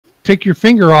take your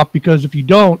finger off, because if you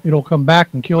don't, it'll come back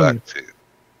and kill you.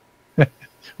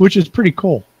 Which is pretty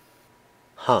cool.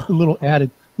 Huh. A little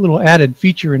added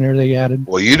feature in there they added.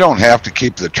 Well, you don't have to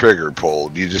keep the trigger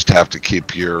pulled. You just have to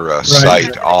keep your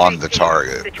sight on the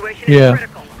target. Yeah.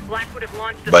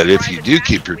 But if you do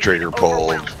keep your trigger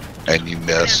pulled and you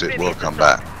miss, it will come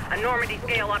back.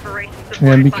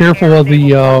 And be careful of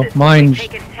the mines.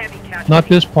 Not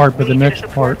this part, but the next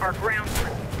part.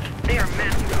 They are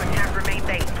massive to attack our main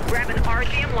base. Grab an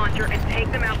RGM launcher and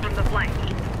take them out from the flank.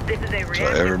 This is a So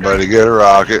everybody get a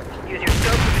rocket. Use your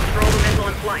scope to control the missile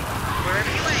in flight. Wherever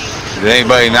you aim. Did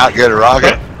anybody not get a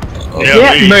rocket?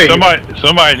 Yeah, me.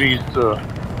 Somebody needs to.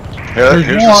 Here's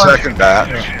the second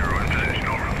batch.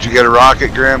 Did you get a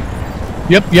rocket, Grim?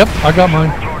 Yep, I got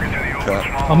mine. Okay.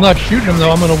 I'm not shooting them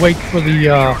though. I'm gonna wait for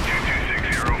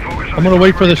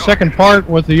the second part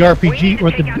with the RPG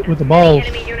with the balls.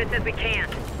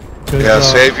 Yeah,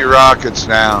 save your rockets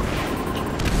now.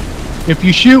 If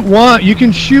you shoot one, you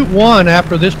can shoot one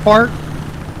after this part,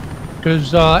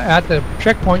 because at the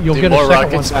checkpoint you'll get a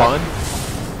second one back.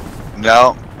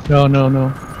 No.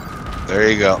 No. There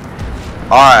you go.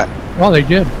 All right. Well, they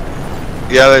did.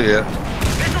 Yeah, they did.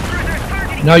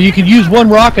 Now you can use one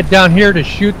rocket down here to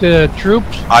shoot the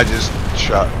troops. I just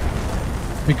shot.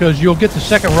 Because you'll get the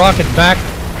second rocket back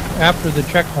after the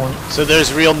checkpoint. So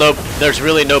there's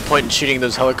really no point in shooting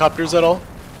those helicopters at all?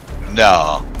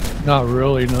 No. Not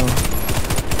really, no.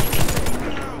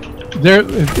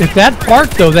 If that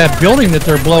part though, that building that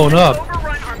they're blowing up,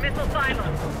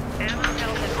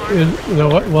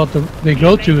 they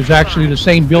go to is actually the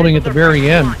same building at the very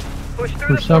end.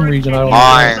 For some reason, I don't know.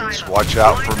 Mines. Watch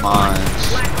out for mines.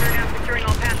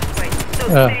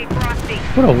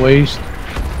 What a waste.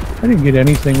 I didn't get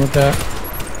anything with that.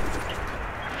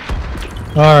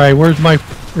 Alright,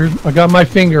 I got my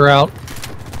finger out.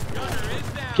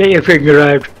 Get your finger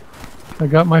out. I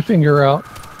got my finger out.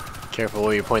 Careful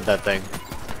where you point that thing.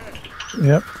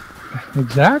 Yep.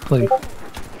 Exactly.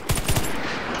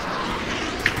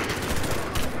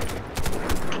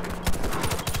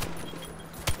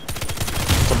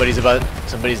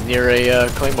 Somebody's near a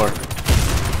claymore.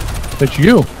 That's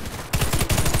you.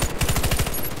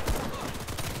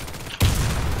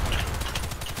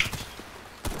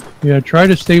 Yeah, try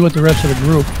to stay with the rest of the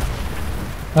group.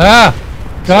 Ah!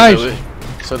 Guys!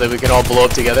 So that we can all blow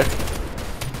up together?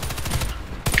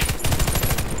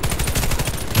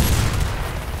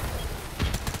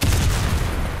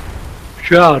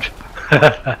 Shot.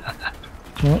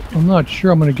 Well, I'm not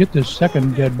sure I'm going to get this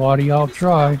second dead body. I'll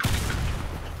try.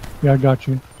 Yeah, I got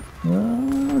you.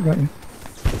 I got you.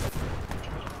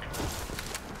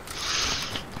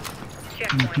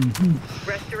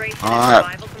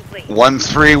 Alright.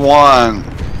 131.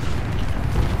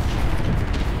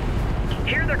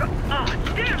 Here they're going. Oh,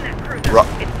 damn that cruiser.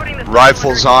 It's putting the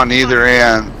Rifles on either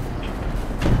end.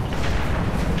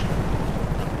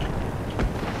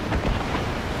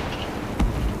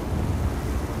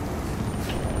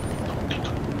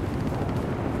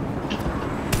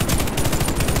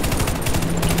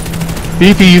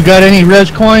 Beefy, you got any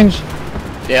res coins?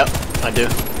 Yep, I do.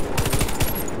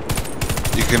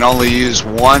 You can only use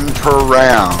one per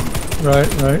round.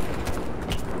 Right.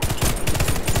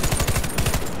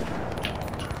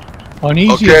 On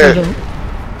easy. Okay.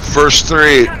 First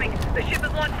three.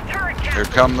 Here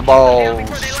come the balls.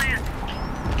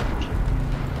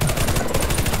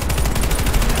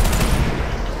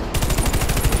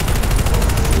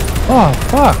 Oh,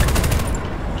 fuck.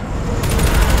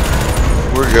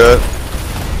 We're good.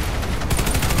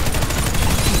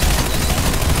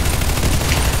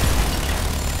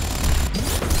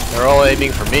 They're all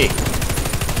aiming for me.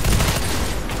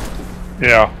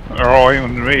 Yeah, they're all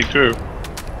aiming to me too.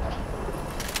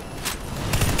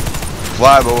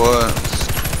 Fly boys.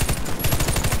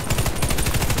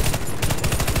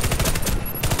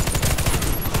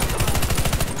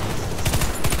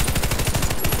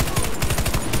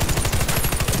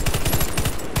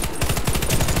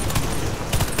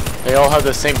 They all have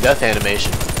the same death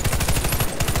animation.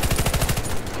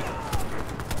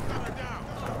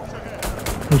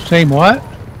 The same what?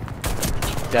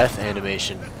 Death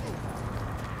animation.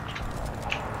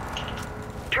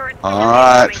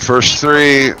 Alright, first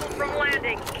three.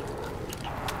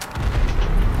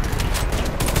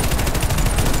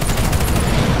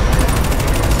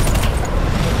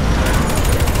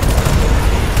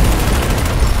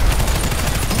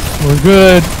 We're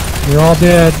good. You're all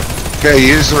dead. Okay,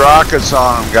 use the rockets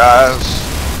on them,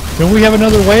 guys. Don't we have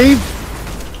another wave?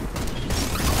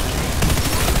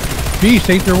 Beast,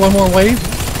 ain't there one more wave?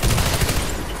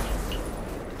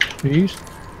 Beast?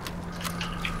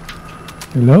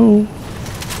 Hello?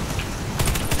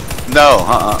 No,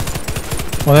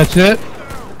 Oh, that's it?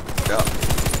 Yeah.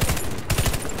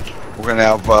 We're gonna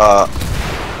have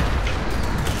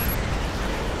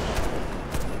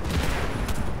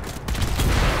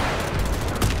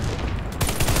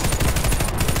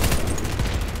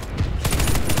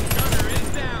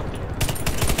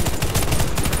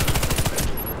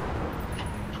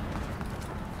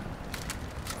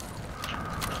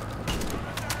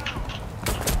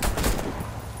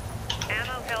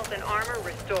Ammo, health, and armor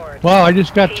restored. Wow, I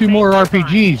just got 2 more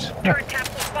RPGs. Turret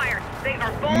capsules fired. They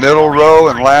are vulnerable. middle row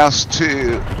and last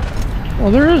 2. Oh,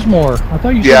 there is more. I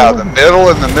thought you said Yeah, there the wasn't. middle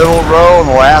and the middle row and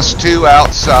the last 2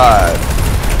 outside.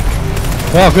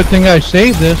 Wow, good thing I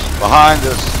saved this. Behind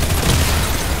us.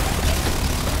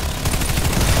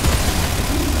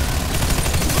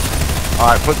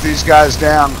 Alright, put these guys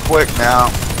down quick now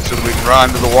so that we can run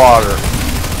to the water.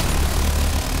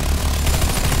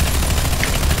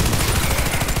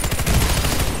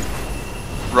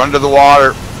 Run to the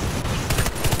water.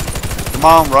 Come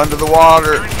on, run to the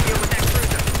water. Time to deal with that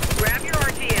cruiser. Grab your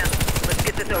RGM. Let's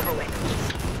get this over with.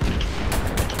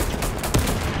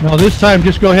 Now this time,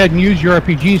 just go ahead and use your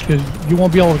RPGs because you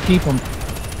won't be able to keep them.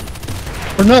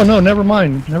 Or no, never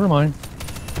mind. Never mind.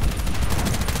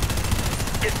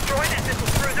 Destroy that missile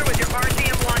cruiser with your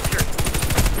RGM launcher.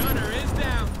 Gunner is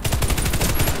down.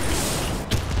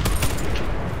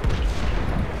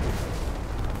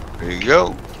 There you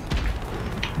go.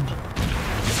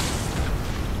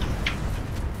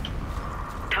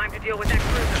 Time to deal with that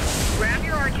cruiser. Grab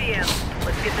your RGM.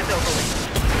 Let's get this over with.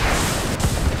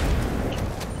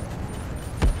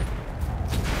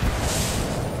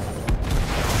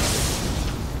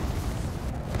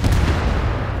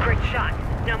 Great shot.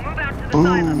 Now move out to the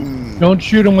silos. Boom. Don't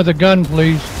shoot them with a gun,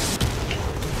 please.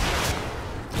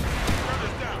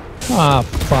 Ah,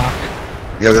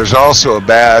 fuck. Yeah, there's also a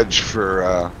badge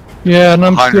for Yeah, and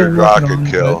I'm 100 still working on rocket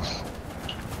it, kills.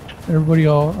 but Everybody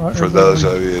all. For those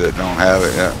of you that don't have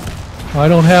it yet. I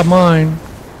don't have mine.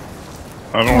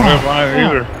 I don't have mine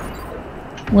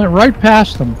either. Went right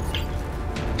past them.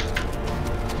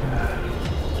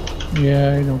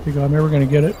 Yeah, I don't think I'm ever gonna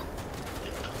get it.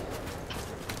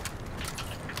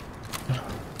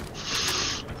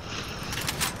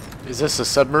 Is this a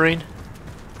submarine?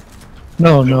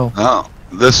 No, no, Oh,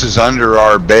 this is under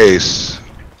our base.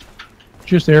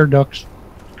 just air ducts.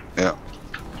 Yeah.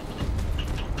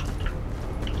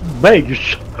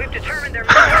 Base. We've determined their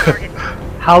main target.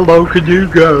 How low can you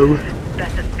go?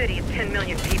 That's a city of 10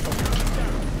 million people.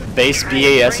 Base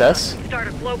BASS? Start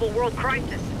a global world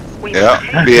crisis. We Yeah, must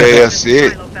take BASC.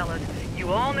 this silo, fellas.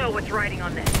 You all know what's riding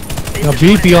on this. This Now, is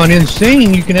BP what on it is.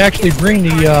 Insane, you can actually bring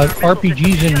the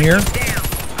RPGs in here,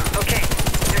 Okay,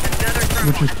 there's another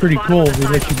which is terminal pretty at the cool. bottom They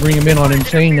of the let you silo. bring them in on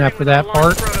Insane after that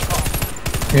part,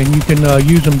 and you can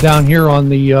use them down here on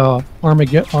the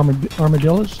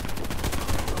armadillos.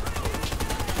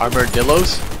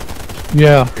 Armadillos?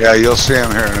 Yeah, Yeah, you'll see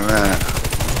them here in a minute.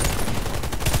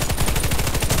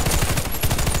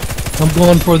 I'm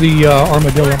going for the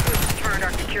armadillo. Turned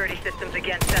our security systems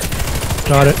against us.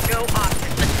 Got it. No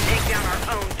option. Let's take down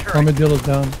our own turret. Armadillo's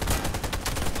down.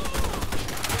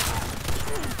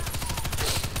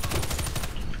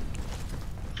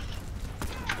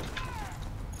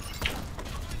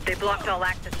 They blocked all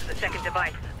access to the second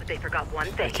device, but they forgot one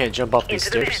thing. I can't jump off these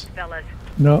Into the stairs. vent, fellas.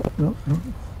 No.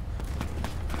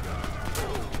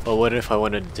 Well, what if I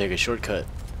wanted to take a shortcut?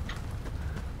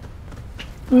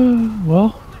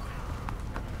 Well,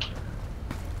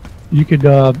 you could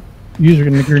use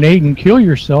a grenade and kill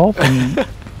yourself. And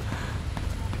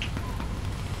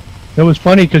that was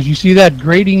funny because you see that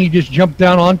grating you just jumped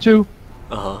down onto?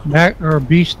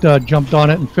 Beast jumped on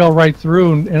it and fell right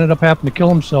through and ended up having to kill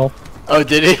himself. Oh,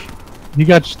 did he? He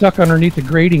got stuck underneath the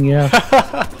grating, yeah.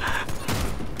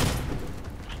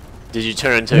 Did you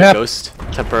turn into Yeah. a ghost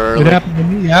temporarily? It happened to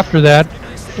me after that.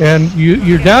 And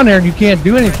you're down there and you can't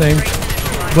do anything,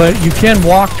 but you can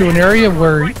walk to an area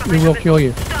where it will kill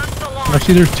you. Now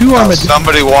see, there's 2 armadillos.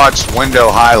 Somebody watched window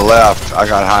high left. I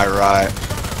got high right.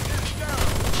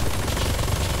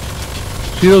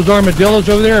 See those armadillos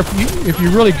over there? If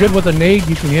you're really good with a nade,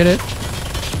 you can hit it.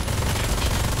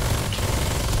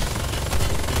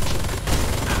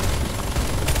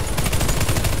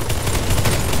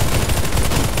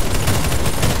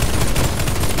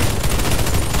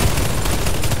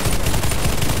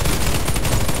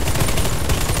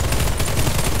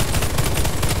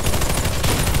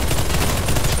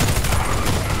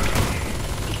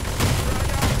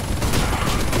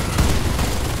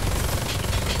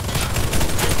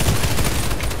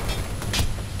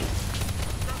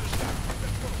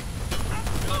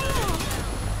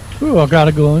 Ooh, I got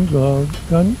a gun glove.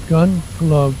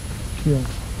 kill.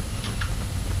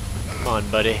 Come on,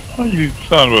 buddy. Oh, you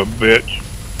son of a bitch.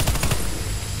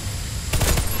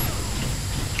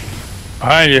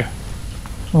 Behind you.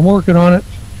 I'm working on it.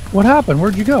 What happened?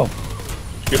 Where'd you go?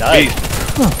 Get Died. beat.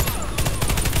 Huh.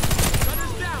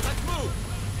 Gunner's down. Let's move.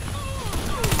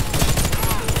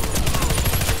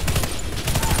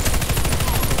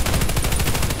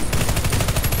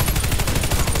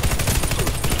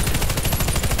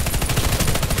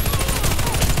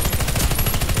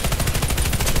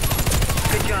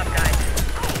 Good job, guys.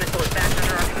 Missile is back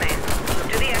under our command.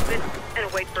 Move to the exit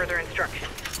and await further instructions.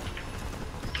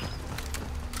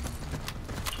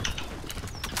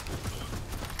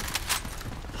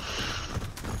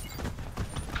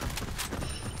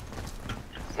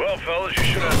 Well, fellas, you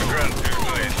should have the gratitude to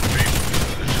these people.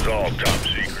 This is all top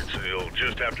secret, so you'll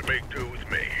just have to make do with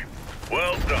me.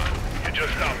 Well done. You just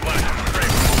stopped Blackwood and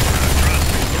Raven. Trust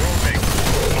me, they're okay.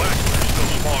 Blackwood is still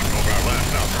smart over our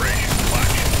last operation.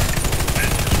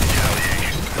 This is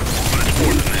retaliation. But it's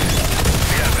more than this.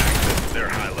 We have access to their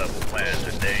high-level plans,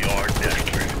 and they are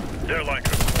desperate. They're like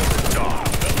a quarter dog,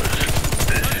 fellas.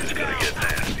 This is gonna get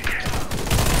nasty.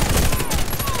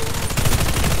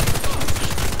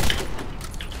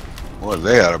 Boy,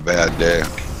 they had a bad day. Ammo,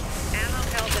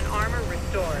 health, and armor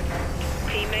restored.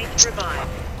 Teammates revived.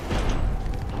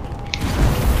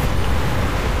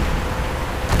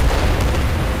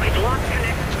 We've lost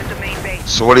connection with the main base.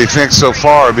 So what do you think so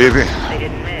far, baby? They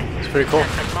didn't miss. It's pretty cool.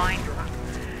 That's a mine drop.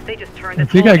 They just turned I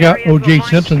this think whole I got area into a O.J. mine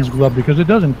Simpson's field. glove because it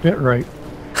doesn't fit right.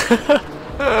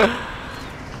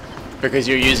 Because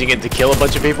you're using it to kill a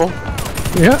bunch of people?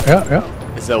 Yeah.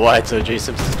 Is that why it's O.J.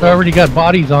 Simpson's I glove? already got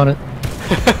bodies on it.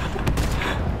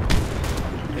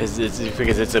 Is it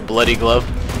because it's a bloody glove?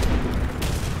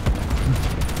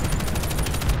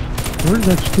 Where's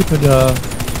that stupid, Be advised,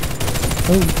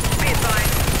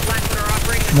 Blackwood are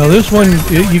operating No, this one,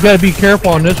 you gotta be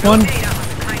careful on this one. data on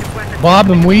the kind of weapons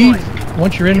Bob and weave, deployed.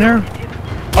 once you're in there.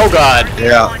 Oh god!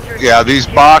 Yeah, these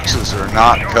boxes are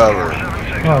not covered.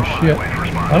 Oh shit.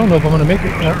 I don't know if I'm gonna make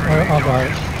it. I'll got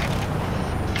it.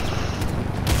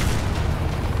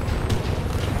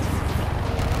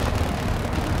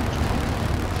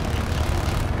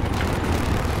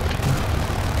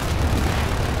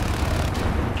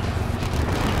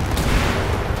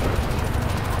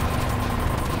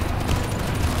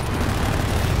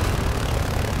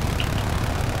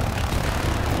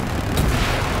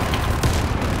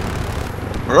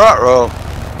 Ruh-roh.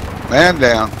 Man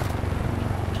down.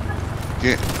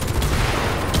 Get.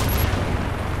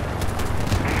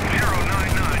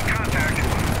 099, contact.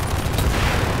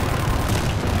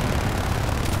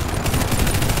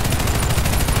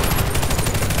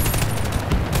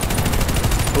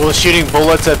 Will shooting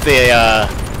bullets at the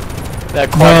that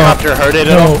quadcopter hurt it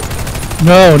at all?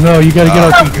 No, you gotta get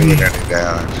Not out doing the any damage.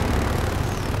 099,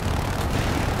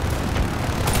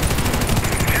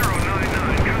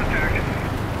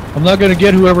 contact. I'm not gonna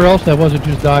get whoever else that was that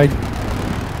just died.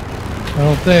 I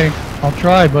don't think. I'll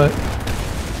try, but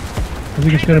I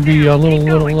think it's gonna be a little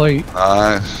late.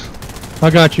 Nice. I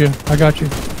got you.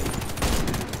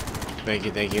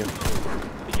 Thank you.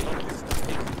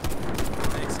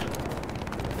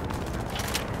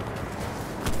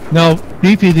 Now,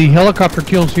 Beefy, the helicopter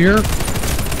kills here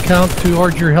count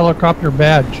towards your helicopter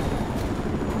badge.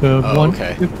 The Oh, one.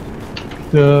 okay.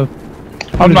 The.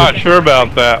 I'm not sure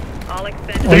about that. All Oh,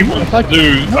 expendable. I thought-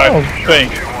 Do no. I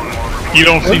think. You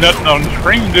don't see nothing on the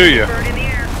screen, do you? Bird in the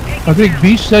air. Take I think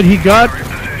Beast said he got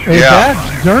a Yeah.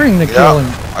 badge during the killing,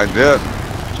 Yeah, I did.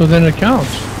 so then it counts.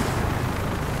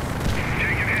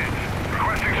 Taking hits.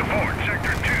 Requesting support.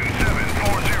 Sector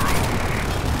 2740.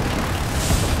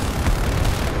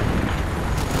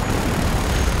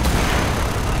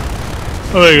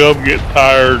 I think I'm getting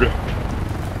tired.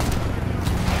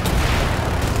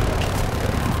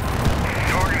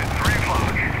 Target at 3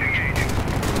 o'clock.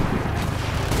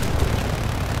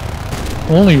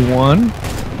 Engaging. Only one.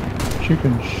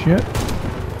 Chicken shit.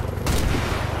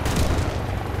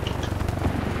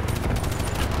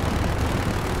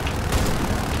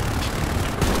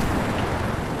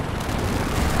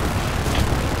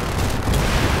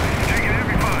 Taking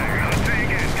heavy fire. I'll say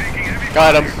again. Taking heavy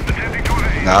Got him. Attempting to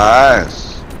evade.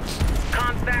 Nice.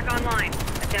 comms back online.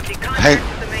 Attempting Hey.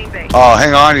 contact with the main base. Oh,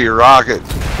 hang on to your rocket.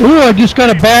 Ooh, I just got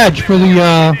a badge for the Need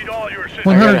all your assistance.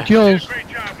 100 gotta- kills Great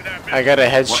job with that I got a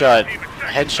headshot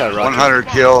rocket. 100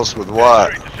 kills with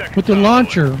what? with the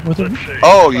launcher. With the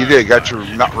Oh, you did. Got your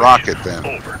rocket then.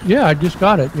 Over. yeah, I just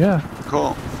got it. Yeah,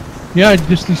 Cool. yeah. I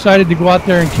just decided to go out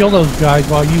there and kill those guys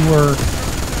while you were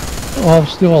all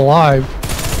still alive,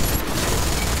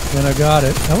 and I got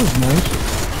it. That was nice.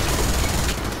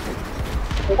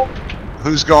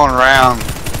 Who's going around?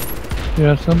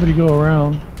 Yeah, somebody go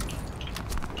around.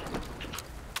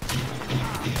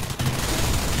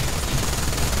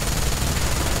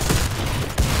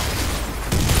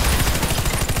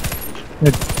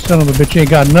 That son of a bitch ain't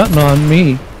got nothing on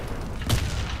me.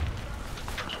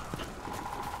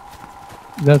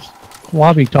 That's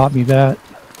Wabi taught me that.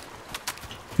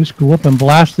 Just go up and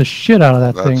blast the shit out of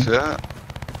that thing. That's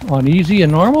it. On easy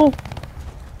and normal?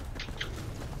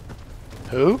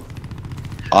 Who?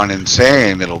 On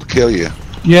insane, it'll kill you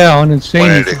Yeah, on insane.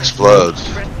 when it explodes.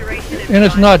 And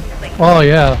it's not, oh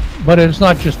yeah, but it's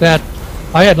not just that.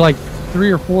 I had like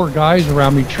 3 or 4 guys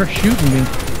around me shooting me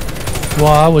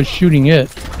while I was shooting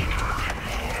it.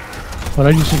 But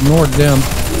I just ignored them.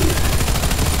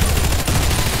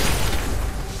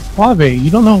 Wave, you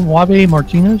don't know Wave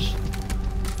Martinez?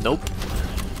 Nope.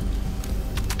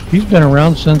 He's been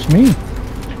around since me.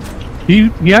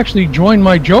 He actually joined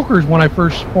my Jokers when I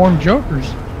first formed Jokers.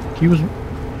 He was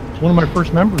one of my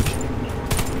first members.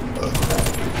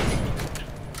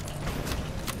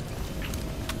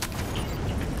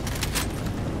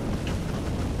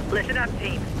 Listen up,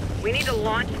 team. We need to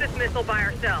launch this missile by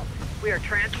ourselves. We are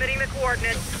transmitting the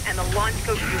coordinates and the launch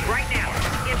code to you right now.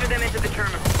 Enter them into the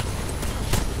terminal.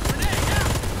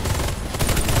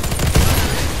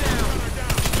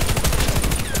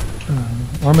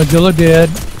 Armadillo dead.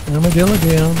 Armadillo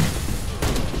down.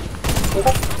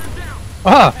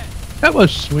 Ah! That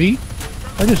was sweet.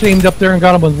 I just aimed up there and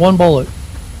got him with 1 bullet.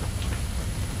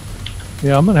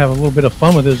 Yeah, I'm gonna have a little bit of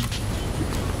fun with this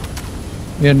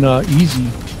in easy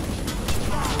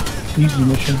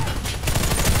mission.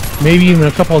 Maybe even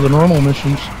a couple of the normal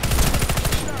missions.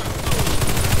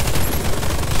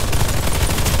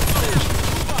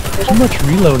 Just too much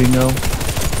reloading though.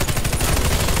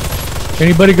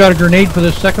 Anybody got a grenade for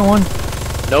this second one?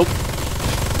 Nope.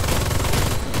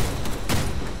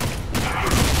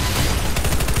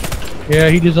 Yeah,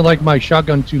 he doesn't like my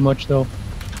shotgun too much though.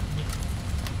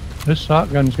 This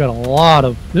shotgun's got a lot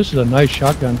of, this is a nice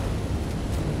shotgun.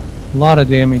 A lot of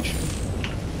damage.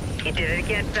 You did it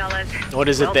again, fellas. What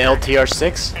is it, Well the done.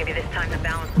 LTR-6? Maybe this time the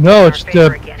balance will No, be in it's our favor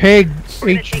the again. PEG We're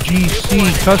gonna take these new HGC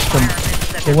coordinates custom.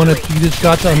 environments The one that you just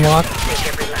got to unlock Take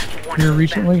every last one here of those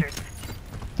recently. bastards.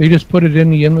 They just put it in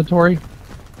the inventory.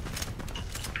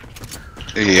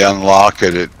 You unlock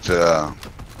it at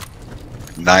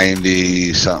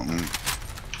 90 something.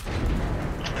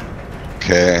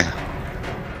 K.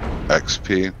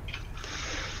 XP.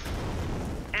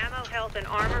 Ammo, health, and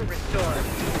armor restored.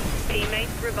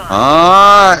 Teammates revived.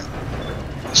 Alright.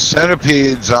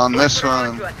 Centipedes on this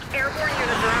one.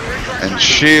 And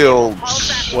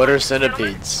shields. What are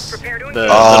centipedes? The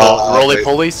Oh, little they-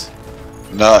 roly-polies?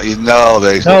 No, you know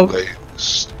they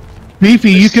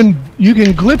Beefy, you can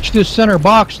glitch this center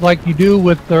box like you do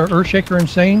with the Earthshaker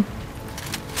Insane.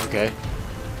 Okay.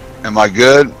 Am I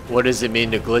good? What does it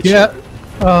mean to glitch Yeah. it?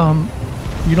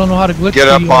 You don't know how to glitch. Get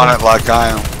up the, on it like I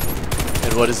am.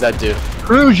 And what does that do?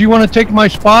 Cruz, you want to take my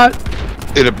spot?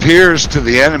 It appears to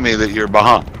the enemy that you're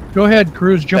behind. Go ahead,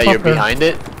 Cruz. Jump That up you're there. behind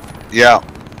it? Yeah.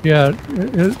 Yeah.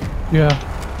 Yeah.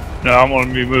 No, I'm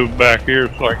gonna be moved back here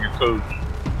so I can close.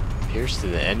 Appears to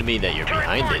the enemy that you're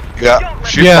behind it. Yeah.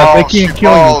 Shoot Yeah, they balls, can't shoot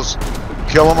kill you. balls.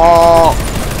 Kill them all.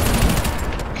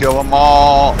 Kill them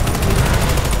all.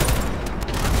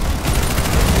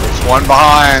 There's one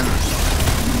behind.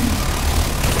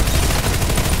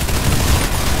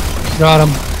 Got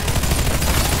him.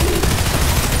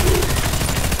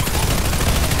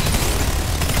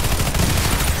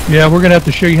 Yeah, we're gonna have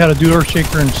to show you how to do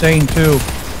Earthshaker Insane too.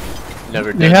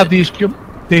 Never done They have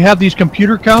it. they have these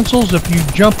computer consoles. If you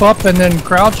jump up and then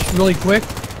crouch really quick,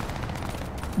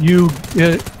 you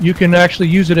can actually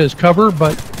use it as cover,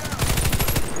 but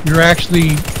you're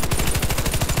actually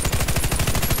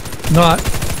not.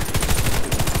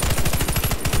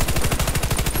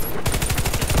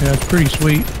 Yeah, it's pretty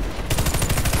sweet.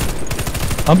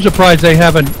 I'm surprised they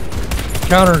haven't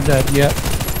countered that yet.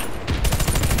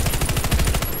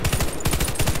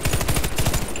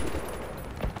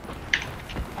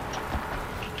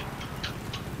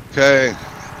 Okay.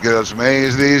 Get as many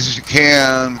of these as you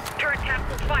can. Turret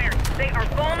capsules fired. They are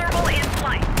vulnerable in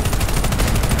flight.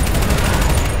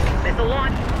 Missile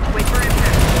launch. Wait for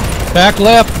impact. Back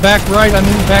left, back right,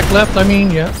 back left,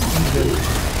 yeah.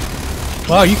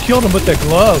 Wow, you killed him with that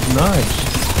glove, nice.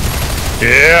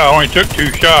 Yeah, I only took 2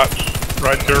 shots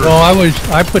right there. Well,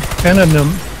 I put 10 in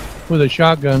them with a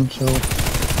shotgun, so.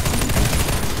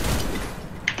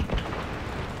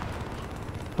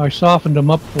 I softened them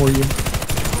up for you.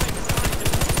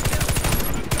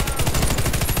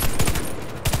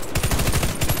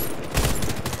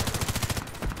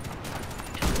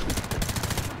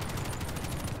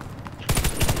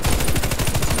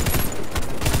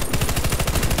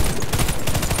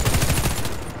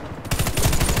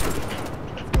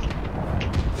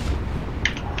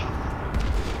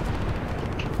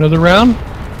 Another round?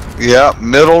 Yeah,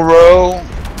 middle row,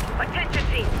 Attention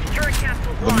team, turret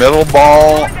capsules the launched. middle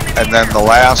ball, Doors in the and then air. the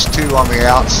last two on the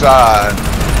outside.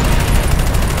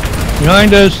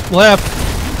 Behind us, left.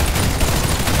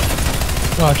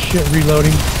 Oh shit,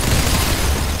 reloading.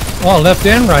 Oh, left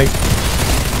and right.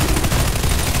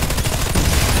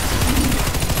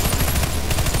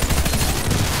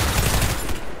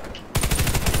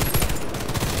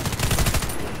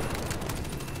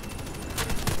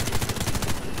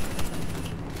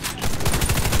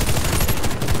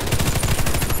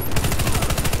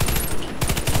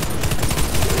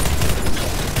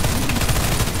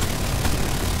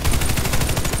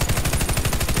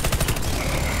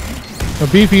 So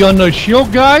Beefy, on those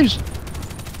shield guys,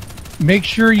 make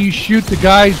sure you shoot the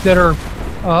guys that are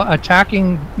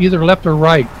attacking either left or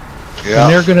right. Yeah.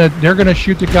 And they're gonna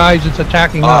shoot the guys that's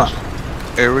attacking us.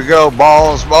 Here we go,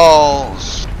 balls,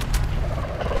 balls.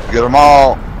 Get them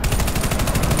all.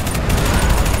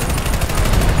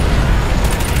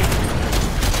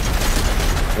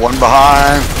 One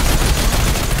behind.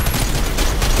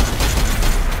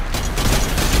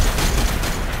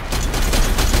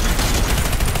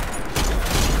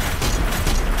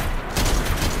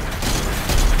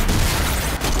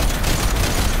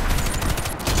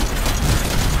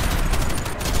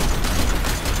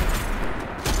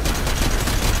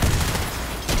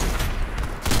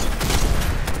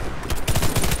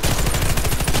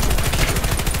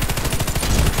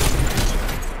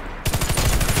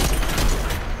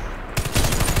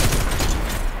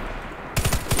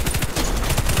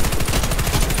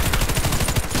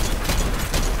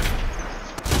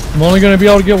 I'm only gonna be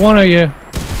able to get one of you. Now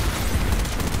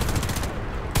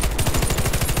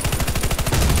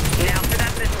for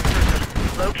that missile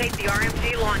system. Locate the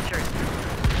RMG launchers.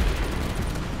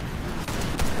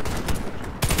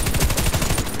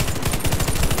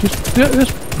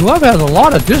 This glove has a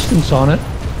lot of distance on it.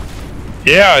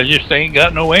 Yeah, I just ain't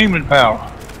got no aiming power.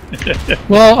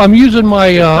 Well, I'm using my.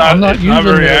 I'm not it's using not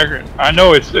very the- accurate. I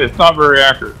know it's not very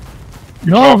accurate.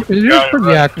 No, talking it is about it, pretty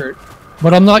right? accurate.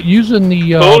 But I'm not using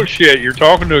the. Bullshit! You're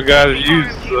talking to a guy that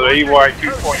uses the AY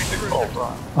 2.6 all the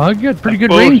time. I get pretty good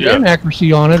That's range bullshit. and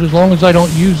accuracy on it as long as I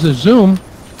don't use the zoom.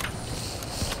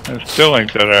 It still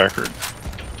ain't that accurate.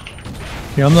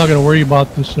 Yeah, I'm not gonna worry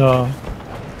about this.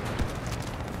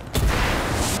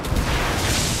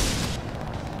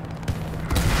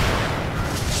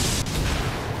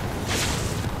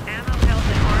 Ammo health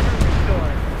and armor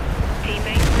restored.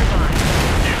 Teammates revived.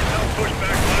 You've now pushed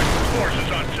back Black's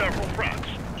forces on several fronts.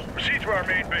 Proceed to our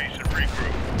main base and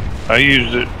regroup. I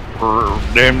used it for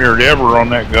damn near ever on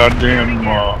that goddamn.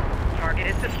 Target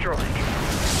is destroyed.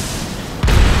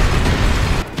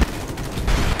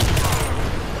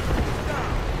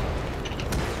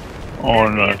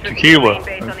 On tequila.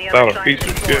 It's about a piece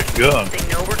of shit gun. They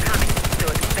know we're coming, so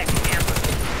expect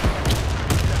ambush.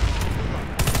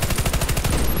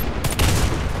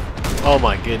 Oh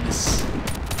my goodness.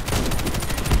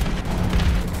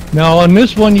 Now on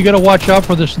this one, you got to watch out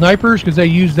for the snipers because they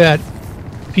use that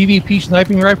PvP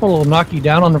sniping rifle. It'll knock you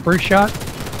down on the first shot.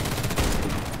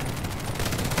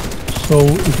 So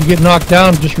if you get knocked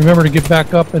down, just remember to get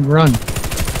back up and run.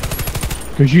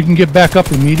 Because you can get back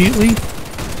up immediately,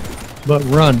 but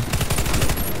run.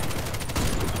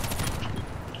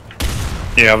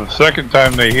 Yeah, the second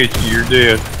time they hit you, you're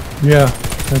dead. Yeah,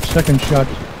 that second shot.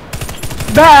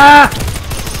 Ah!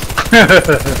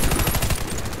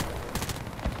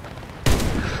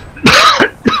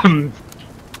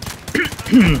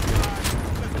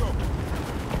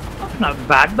 Not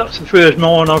bad. That's the first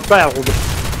mine I've fouled.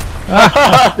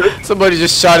 Somebody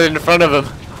just shot it in front of him.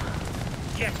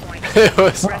 Checkpoint. It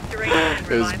was Restoration and it was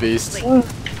revival beast. complete.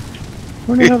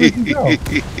 Where the hell did you go?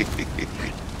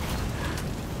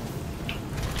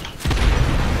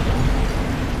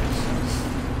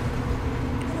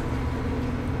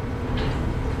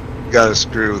 Gotta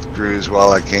screw with Cruz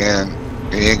while I can.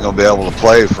 He ain't gonna be able to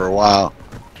play for a while.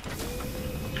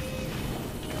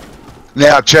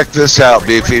 Now check this out,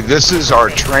 Beefy. This is our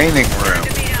training room.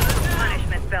 To be out of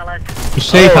punishment, fellas. The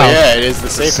safe Oh house. yeah, it is the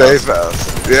safe, Safe house.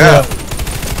 house. Yeah.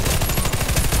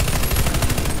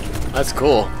 That's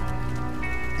cool.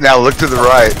 Now look to the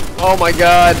right. Oh my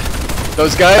god.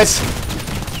 Those guys?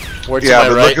 Where to Yeah, my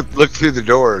but right? look through the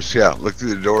doors. Yeah, look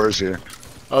through the doors here.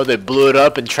 Oh, they blew it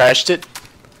up and trashed it?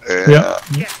 Yeah.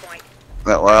 Checkpoint.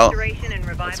 Well, Restoration and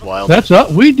revival. That's wild. That's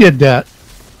us. We did that.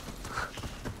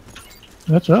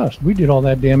 That's us. We did all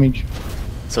that damage.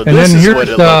 So And this then is here's what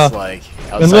it the- looks like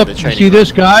outside And look, the you training see room.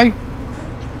 this guy?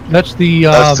 That's the.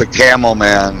 that's the camel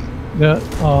man.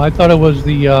 Oh, I thought it was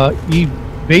the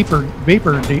vapor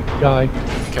guy.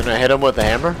 Can I hit him with a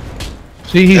hammer?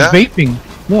 See, he's Yeah. vaping.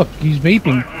 Look, he's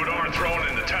vaping. Blackwood aren't thrown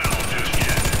into town just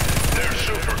yet. Their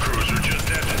super cruiser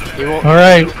just entered the He won't. All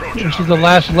right, this is the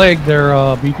last leg there,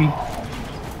 Beefy. We've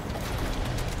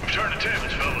turned the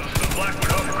tables, fellas. The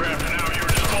Blackwood hovercraft are now at your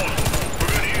disposal. We're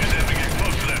going to use them to get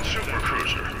close to that super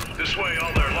cruiser. This way,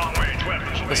 all their long-range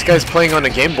weapons will This guy's playing on a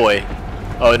Game Boy.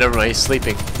 Oh, never mind. He's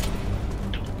sleeping.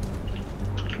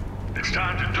 It's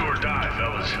time to do or die,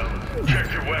 fellas.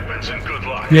 Check your weapons and good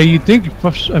luck. Yeah, you'd think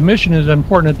if a mission is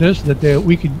important at this, that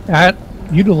we could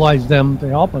utilize them to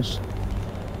help us.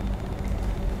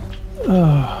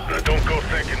 Now, don't go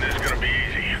thinking this is going to be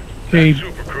easy. Okay. That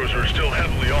super cruiser is still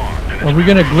heavily armed. And Are we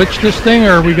gonna glitch this thing,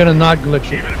 or are we gonna not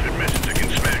glitch it? even if it misses, it can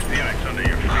smash the ice under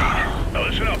your feet. Now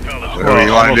listen up, fellas. Whatever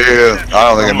you want to do, I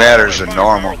don't think it matters in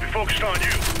normal. Be focused on you.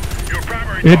 Your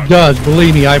primary It target. does,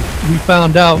 believe me. We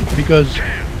found out because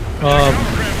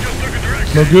Hovercraft just took a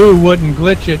direction. Magoo wouldn't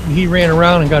glitch it, and he ran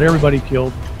around and got everybody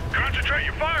killed. Concentrate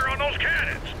your fire on those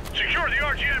cannons. Secure the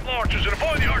RGM launchers and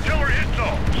avoid the artillery hit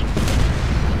zones.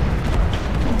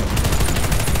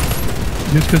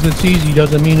 Just because it's easy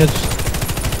doesn't mean it's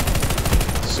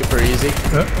Super easy.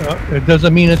 it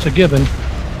doesn't mean it's a given.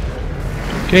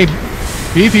 Okay,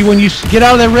 Beefy, when you get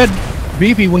out of that red,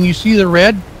 Beefy, when you see the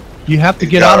red, you have to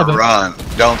You get out gotta of it. run.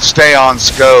 Don't stay on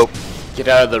scope Get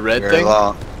out of the red very thing.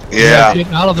 long. You Yeah, get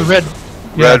out of the red.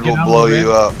 red will blow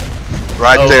you up.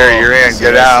 Right there, you're I in. see,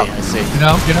 Get I out. see, I see. Get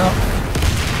out, get out.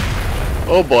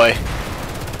 Oh boy.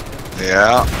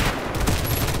 Yeah.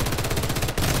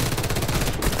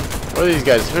 What are these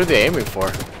guys? Who are they aiming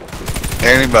for?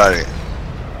 Anybody.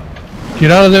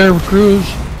 Get out of there, Cruz.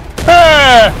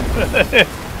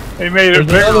 They made it There's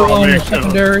bigger another on one me. in the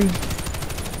secondary.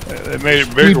 They made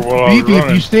it bigger while I was Beefy, if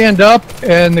running. you stand up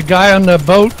and the guy on the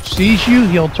boat sees you,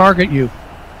 he'll target you.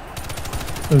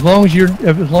 As long as you're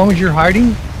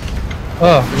hiding.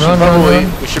 Run, run,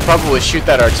 run. We should probably shoot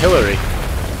that artillery.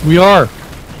 We are.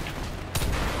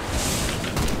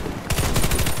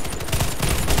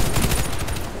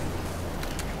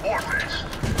 Warface,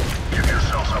 give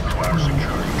yourselves up to our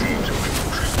security teams and we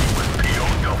will treat you with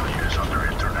POWs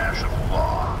under international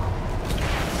law.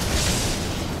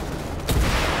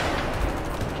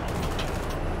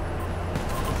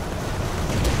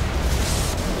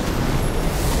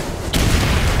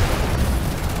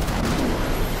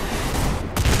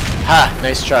 Ha!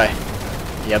 Nice try.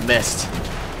 You missed.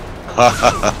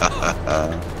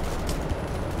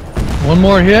 One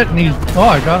more hit and he's. Oh,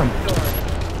 I got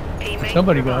him. Teammates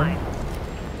Somebody got him.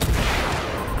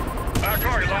 Our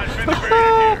target line's been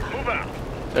created here. Move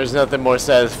out. There's nothing more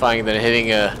satisfying than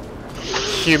hitting a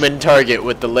human target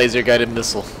with the laser guided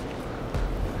missile.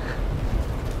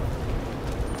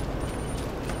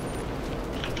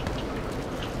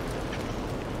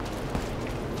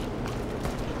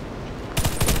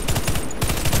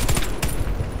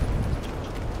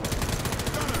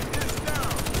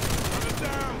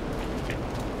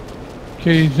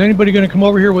 Okay, is anybody going to come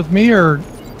over here with me, or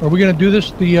are we going to do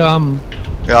this Yeah,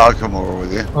 I'll come over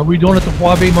with you. Are we doing it the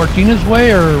Juave Martinez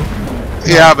way, or?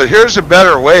 Yeah, but here's a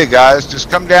better way, guys. Just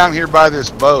come down here by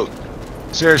this boat.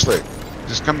 Seriously.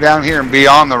 Just come down here and be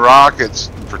on the rockets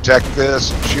and protect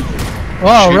this and shoot.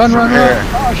 Oh, shoot run, from run, here. run!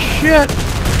 Oh shit!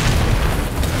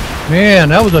 Man,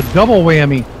 that was a double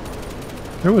whammy.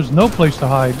 There was no place to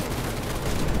hide.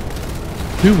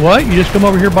 Do what? You just come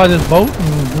over here by this boat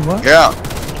and do what? Yeah.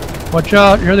 Watch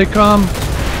out! Here they come.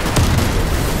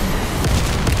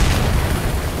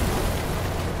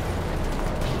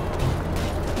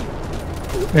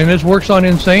 And this works on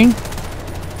insane?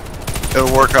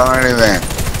 It'll work on anything.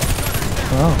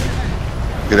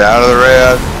 Oh. Get out of the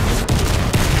red.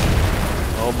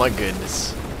 Oh my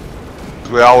goodness.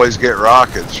 We always get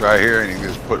rockets right here, and you can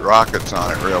just put rockets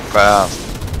on it real fast.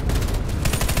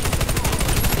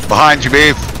 Behind you,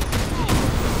 Beef.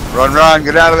 Run, run,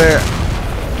 get out of there.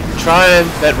 Trying.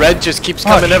 That red just keeps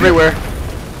coming shit. everywhere.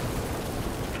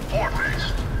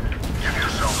 Warface, give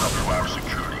yourselves up to our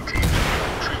security teams and we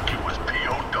will treat you with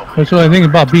POWs. That's what I think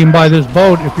about being by this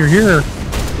boat. If you're here,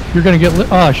 you're gonna get lit.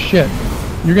 Oh shit!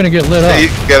 You're gonna get lit You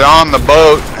up. can get on the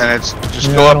boat, and it's just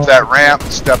Yeah, go I up don't- that ramp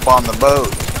and step on the boat.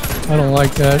 I don't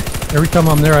like that. Every time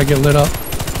I'm there, I get lit up.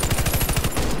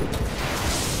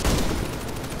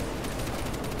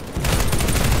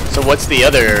 So what's the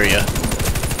other area?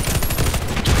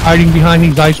 Hiding behind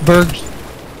these icebergs.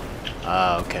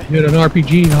 Ah, okay. Get an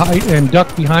RPG and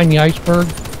duck behind the iceberg.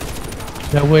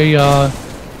 That way,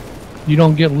 you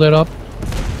don't get lit up.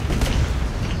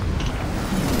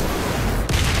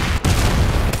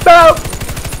 No!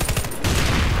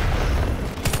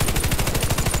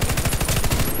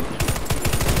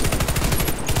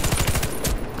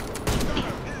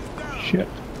 Shit.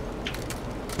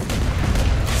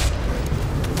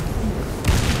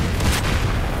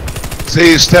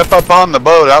 See, step up on the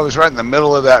boat. I was right in the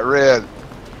middle of that red.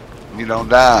 You don't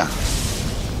die.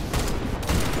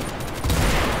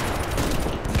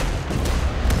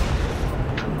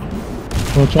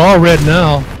 Well, it's all red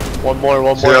now. One more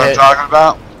See what I'm hit. talking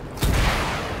about?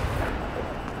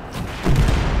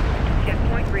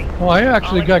 Checkpoint reached. Oh, I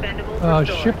actually All got expendables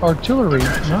restored. ship artillery.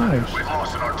 Nice. We've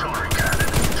lost an artillery cannon.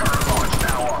 Turret launch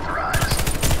now authorized.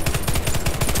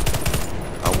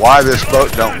 Why this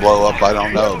boat don't blow up, I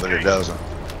don't know, but it doesn't.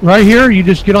 Right here, you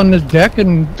just get on this deck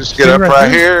and Just get stay up right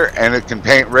there. here, and it can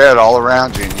paint red all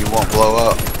around you, and you won't blow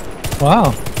up.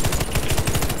 Wow.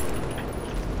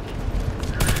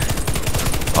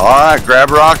 Alright,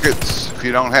 grab rockets if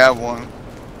you don't have one.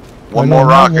 One more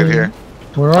rocket here.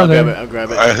 Where are I'll they? grab it. I'll grab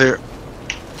it. Right here.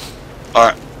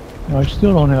 Alright. I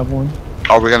still don't have one.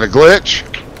 Are we gonna glitch?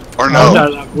 Or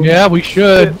no? Yeah, we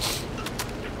should.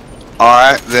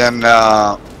 Alright, then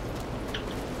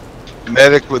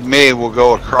medic with me will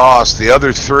go across. The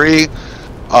other three,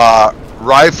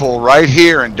 rifle right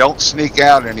here and don't sneak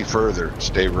out any further.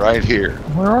 Stay right here.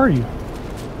 Where are you?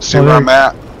 See Oh, where there. I'm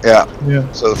at? Yeah.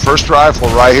 Yeah, So the first rifle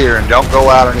right here and don't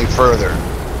go out any further.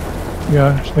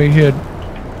 yeah, stay hid.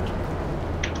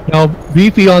 Now,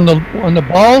 Beefy on the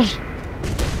balls.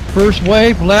 First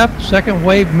wave left, second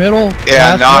wave middle.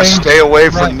 Yeah, last now wave, stay away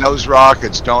from right. those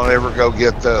rockets. Don't ever go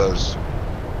get those.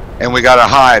 And we gotta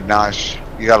hide, Nash.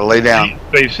 You gotta lay down.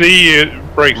 They see you,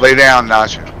 break. Lay down,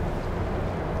 Nash.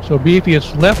 So Beefy,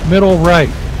 it's left, middle, right.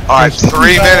 Alright, There's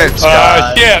 3 minutes,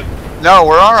 guys. Shit. No,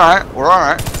 we're alright. We're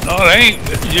alright. No, it ain't.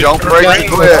 You Don't just break turn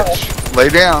the around. glitch. Lay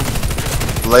down.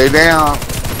 Lay down.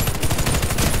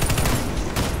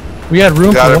 We had room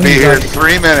You for gotta one be of you here guys.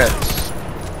 3 minutes.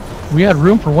 We had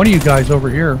room for one of you guys over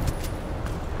here.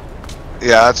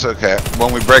 Yeah, that's okay.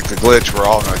 When we break the glitch, we're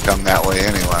all gonna come that way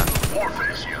anyway.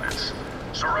 Warface units,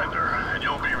 surrender, and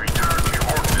you'll be returned to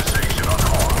your organization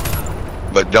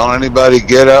unharmed. But don't anybody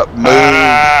get up,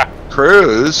 move,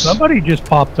 cruise. Somebody just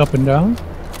popped up and down.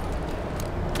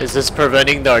 Is this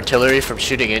preventing the artillery from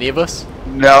shooting any of us?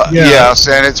 No, Yeah. yes,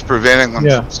 and it's preventing them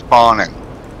Yeah. from spawning.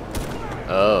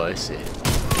 Oh, I see.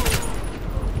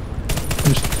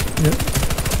 Just, yeah.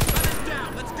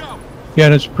 Yeah,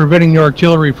 and it's preventing the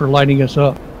artillery from lighting us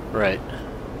up. Right.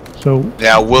 So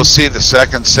Now we'll see the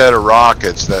second set of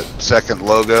rockets, that second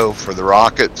logo for the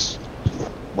rockets.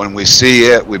 When we see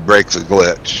it, we break the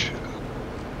glitch.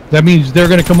 that means they're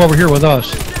going to come over here with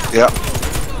us, Yep,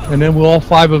 and then all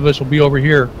 5 of us will be over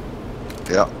here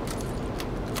yep.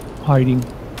 hiding,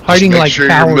 Just hiding make like sure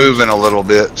cowards, you're moving a little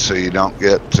bit so you don't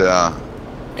get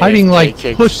hiding like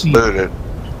AK. pussies, booted.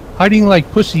 hiding like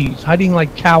pussies, hiding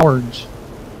like cowards,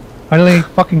 hiding like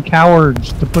fucking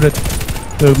cowards, to put it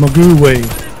the Magoo way.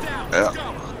 Yeah.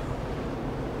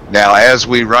 Now, as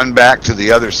we run back to the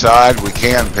other side, we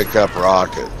can pick up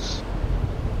rockets,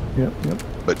 Yep, yep.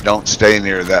 but don't stay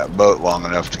near that boat long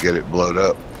enough to get it blowed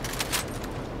up.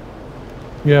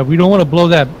 Yeah, we don't want to blow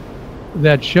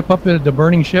that ship up, the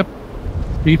burning ship,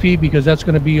 Beefy, because that's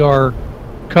going to be our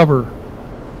cover.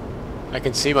 I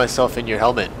can see myself in your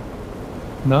helmet.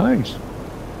 Nice.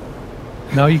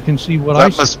 Now you can see what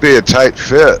That must be a tight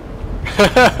fit.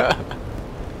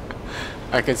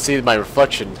 I can see my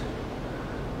reflection.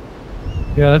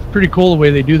 Yeah, that's pretty cool the way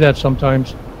they do that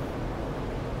sometimes.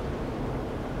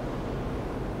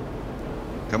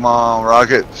 Come on,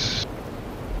 rockets.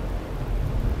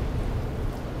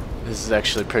 This is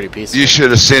actually pretty peaceful. You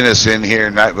should have seen us in here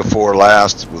night before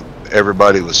last with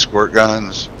everybody with squirt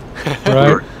guns.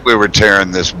 Right? We were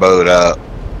tearing this boat up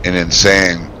and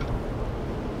insane.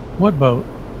 What boat?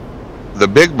 The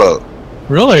big boat.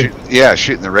 Really? Yeah,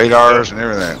 shooting the radars and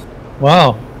everything.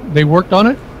 Wow. They worked on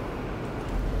it?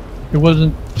 It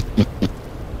wasn't...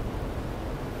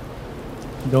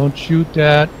 Don't shoot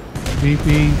that.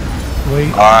 Beefy.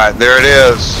 Wait. Alright, there it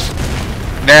is.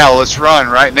 Now, let's run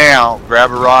right now.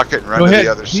 Grab a rocket and run Go to ahead.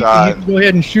 the other You side. go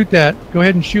ahead and shoot that. Go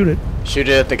ahead and shoot it. Shoot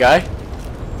it at the guy?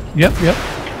 Yep, yep.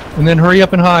 And then hurry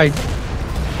up and hide.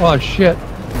 Oh, shit.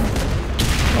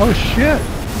 Oh, shit.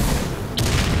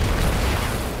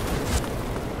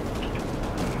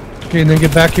 Okay, and then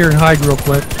get back here and hide real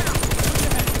quick.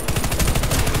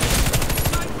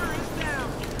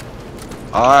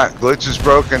 Alright, glitch is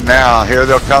broken now. Here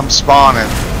they'll come spawning.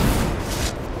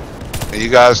 You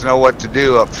guys know what to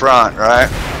do up front, right?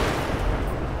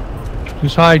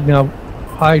 Just hide now.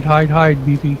 Hide, hide, hide,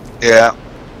 Beefy. Yeah.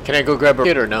 Can I go grab a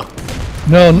kid or no?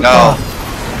 No, No.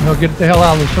 no, get the hell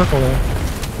out of the circle there.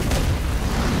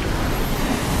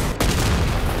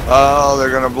 Oh, they're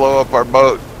gonna blow up our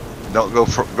boat. Don't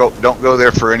don't go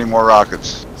there for any more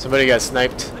rockets. Somebody got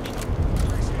sniped.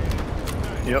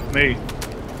 Yep, me.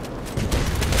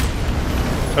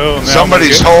 Oh, now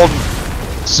Somebody's holding.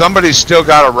 Somebody's still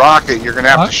got a rocket. You're gonna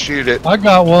have to shoot it. I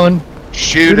got one.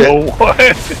 Shoot it. Oh, what?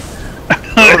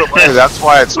 Throw it away. That's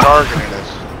why it's targeting us.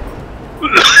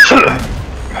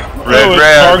 Oh,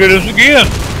 it's target us again.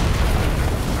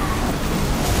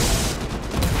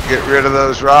 Get rid of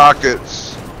those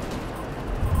rockets.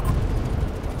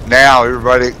 Now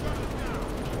everybody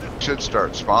should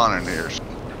start spawning here.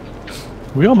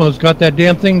 We almost got that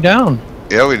damn thing down.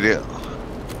 Yeah, we did.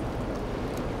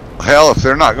 Hell, if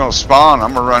they're not going to spawn,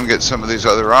 I'm going to run get some of these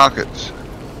other rockets.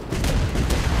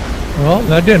 Well,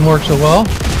 that didn't work so well.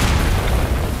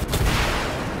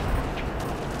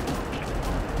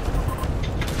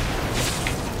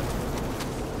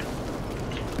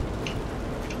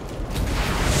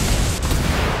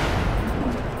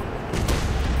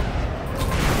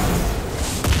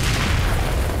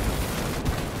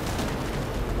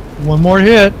 One more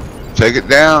hit. Take it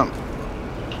down.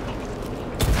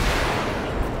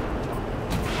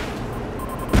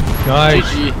 Nice.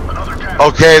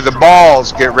 Okay, the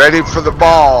balls. Get ready for the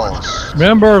balls.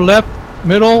 Remember, left,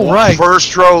 middle, right.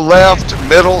 First row left,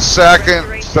 middle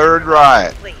second, third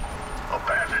right.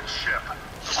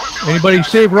 Anybody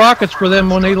save rockets for them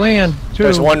when they land, too.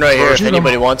 There's one right here if Shoot 'em.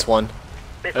 anybody wants one.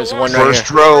 There's one right First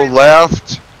here. row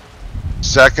left,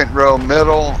 second row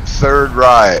middle, third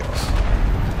right.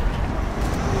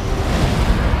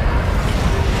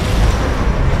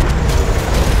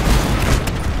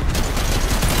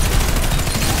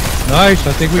 Nice,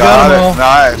 I think we got them all.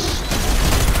 Nice.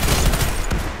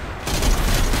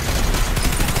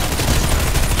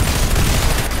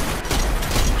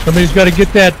 Somebody's got to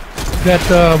get that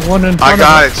one in front I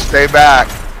got it. Stay back.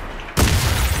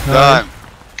 Done.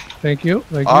 Thank you.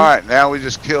 Thank you. All right, now we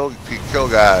just kill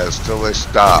guys till they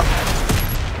stop.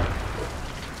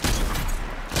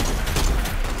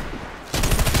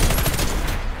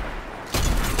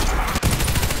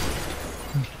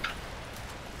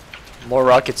 More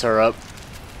rockets are up.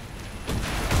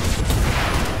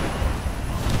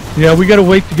 Yeah, we got to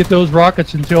wait to get those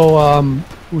rockets until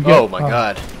we get. Oh my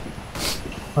god.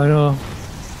 I know.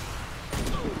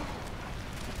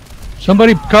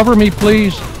 Somebody cover me,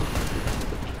 please.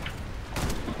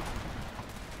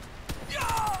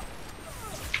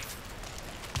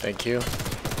 Thank you.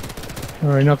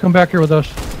 All right, now come back here with us.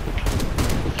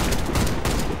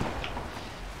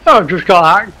 I've just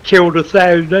got that killed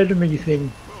 1,000 enemy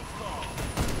thing.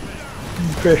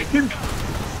 Interesting.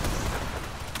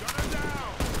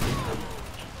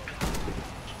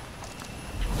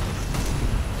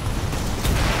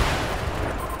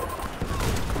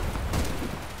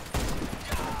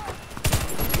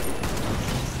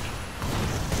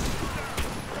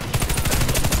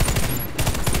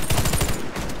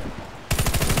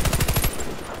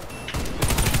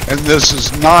 And this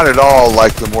is not at all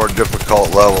like the more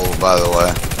difficult level, by the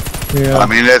way. Yeah. I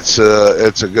mean, it's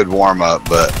a good warm up,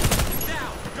 but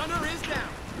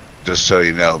just so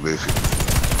you know, Beefy,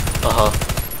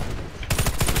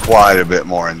 quite a bit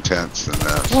more intense than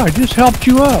this. Oh, I just helped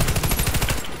you up.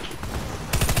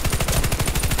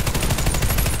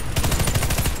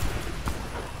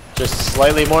 Just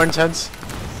slightly more intense?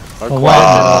 Or A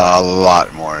quite A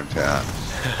lot more intense.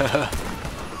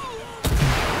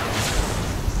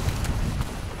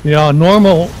 Yeah,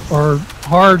 normal or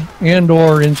hard and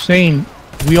or insane,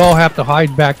 we all have to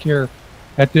hide back here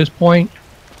at this point,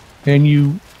 and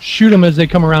you shoot them as they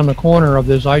come around the corner of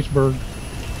this iceberg.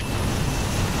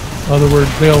 In other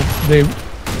words,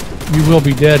 you will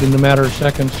be dead in a matter of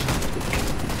seconds.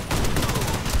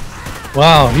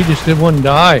 Wow, he just did one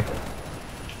die.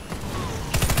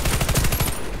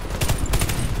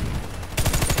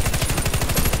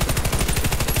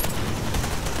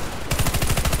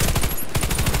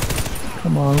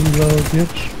 Come on, reload,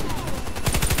 bitch.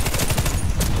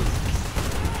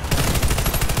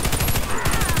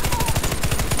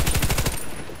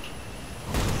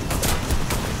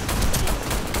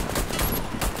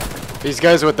 These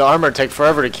guys with the armor take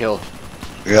forever to kill.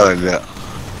 Yeah, they do.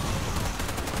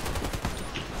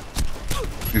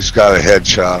 He's got a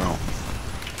headshot on him.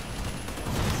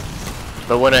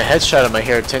 But when I headshot him, I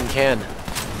hear a tin can.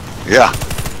 Yeah,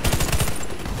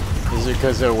 Is it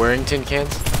because they're wearing tin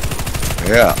cans?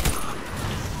 yeah.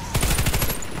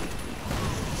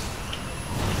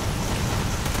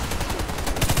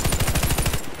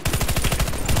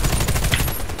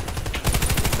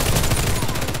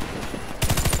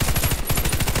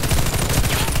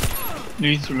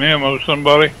 Need some ammo,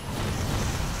 somebody.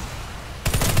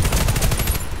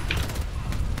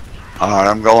 Alright,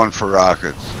 I'm going for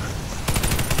rockets.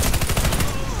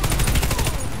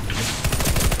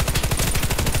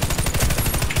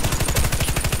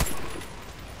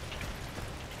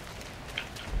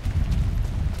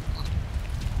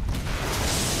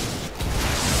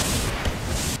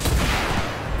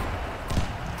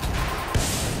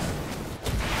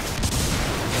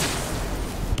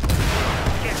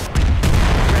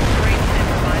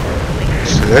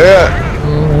 Yeah.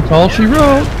 Well, that's all she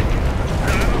wrote.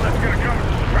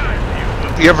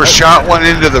 You ever shot one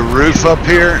into the roof up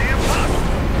here?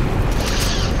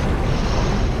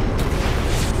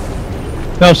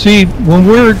 Now see, when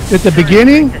we're at the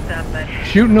beginning,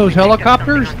 shooting those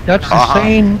helicopters, that's the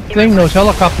same thing those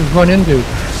helicopters run into.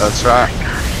 That's right.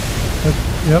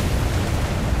 Yep.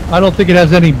 I don't think it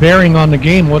has any bearing on the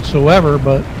game whatsoever,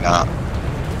 but No.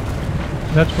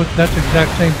 that's the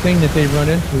exact same thing that they run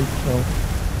into. So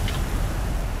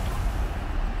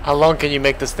How long can you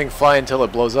make this thing fly until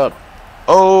it blows up?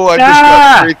 Oh, I just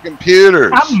got 3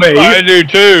 computers. I do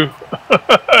too.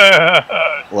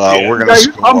 Well, we're gonna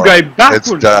score. I'm going backwards.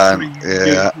 It's done.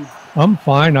 Yeah. I'm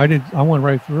fine. I went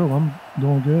right through. I'm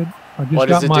doing good. I just Why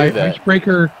does got it my do that?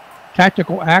 Icebreaker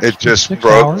tactical axe. It for just 6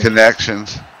 broke hours.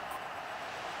 connections.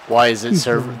 Why is it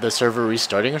the server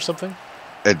restarting or something?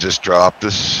 It just dropped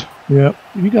us. Yep.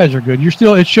 You guys are good. You're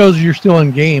still. It shows you're still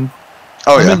in game.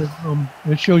 Oh I'm yeah. in the room.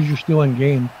 It shows you're still in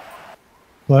game.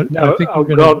 But No, I think oh,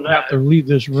 we're God, gonna no. have to leave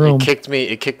this room.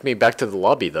 It kicked me back to the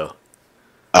lobby though.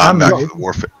 I'm back good. to the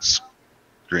Warface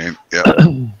screen. Yeah.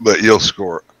 But you'll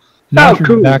score. Now Oh, you're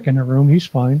cool. back in the room. He's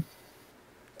fine.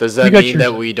 Does You that got mean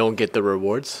your- that we don't get the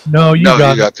rewards? No, you No, got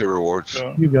you it. got the rewards.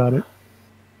 You got it.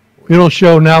 It'll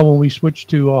show now when we switch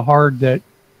to a hard that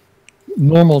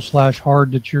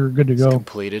normal/hard that you're good to It's go.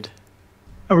 completed.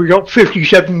 And we got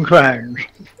 57 crowns.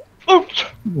 Oops.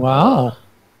 Wow.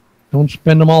 Don't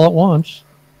spend them all at once.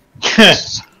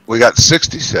 We got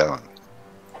 67.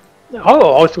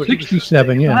 Oh, I thought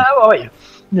 67, yeah. How are you?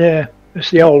 Yeah, it's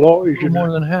the old lot. A little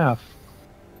more than half.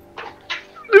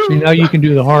 See, now you can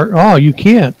do the hard. Oh, you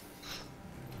can't.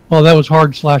 Oh, that was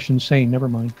hard/insane. Never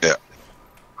mind. Yeah.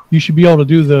 You should be able to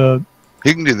do the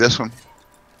He can do this one.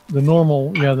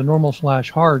 normal. Yeah, the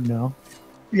normal/hard now.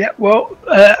 Yeah, well,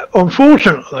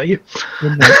 unfortunately,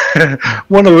 Good night.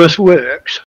 one of us works.